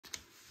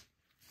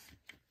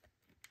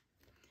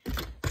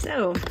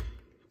So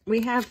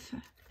we have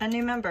a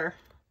new member,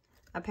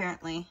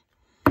 apparently.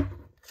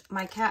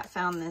 My cat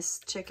found this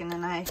chicken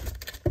and I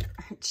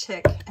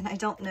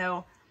don't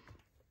know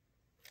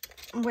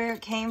where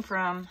it came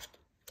from.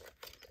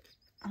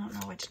 I don't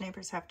know which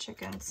neighbors have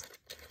chickens.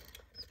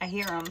 I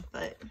hear them,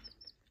 but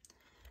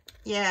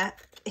yeah,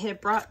 it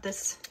had brought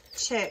this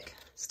chick,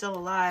 still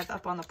alive,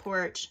 up on the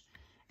porch.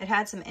 It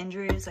had some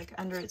injuries like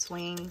under its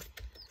wing,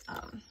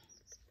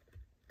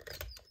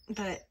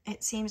 but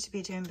it seems to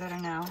be doing better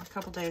now a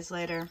couple days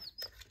later.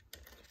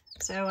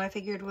 So I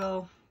figured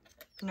we'll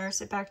nurse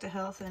it back to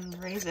health and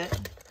raise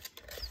it.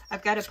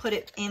 I've got to put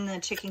it in the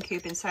chicken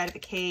coop inside of a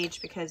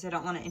cage because I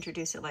don't want to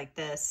introduce it like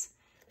this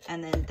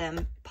and then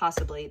them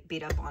possibly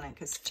beat up on it,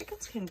 because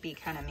chickens can be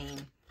kind of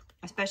mean,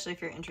 especially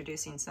if you're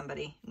introducing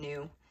somebody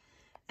new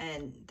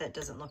and that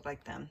doesn't look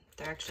like them.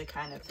 They're actually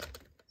kind of...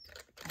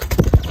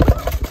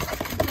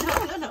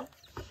 No.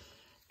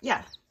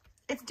 Yeah,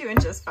 it's doing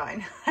just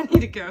fine. I need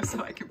to go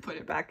so I can put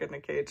it back in the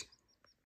cage.